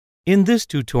In this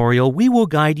tutorial, we will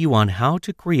guide you on how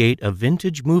to create a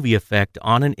vintage movie effect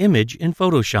on an image in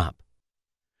Photoshop.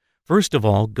 First of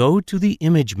all, go to the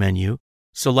Image menu,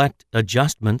 select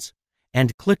Adjustments,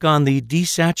 and click on the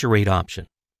Desaturate option.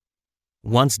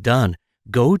 Once done,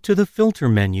 go to the Filter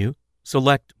menu,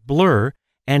 select Blur,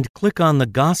 and click on the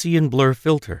Gaussian Blur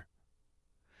filter.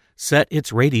 Set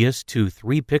its radius to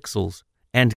 3 pixels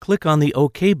and click on the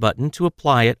OK button to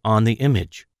apply it on the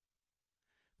image.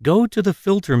 Go to the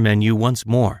Filter menu once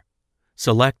more,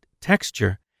 select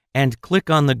Texture, and click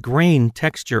on the Grain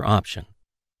Texture option.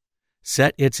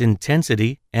 Set its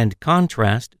intensity and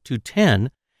contrast to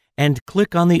 10 and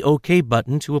click on the OK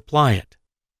button to apply it.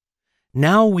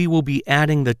 Now we will be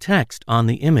adding the text on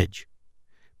the image.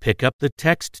 Pick up the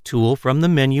Text tool from the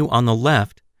menu on the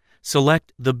left,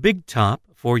 select the big top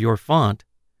for your font,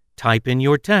 type in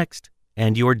your text,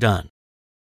 and you're done.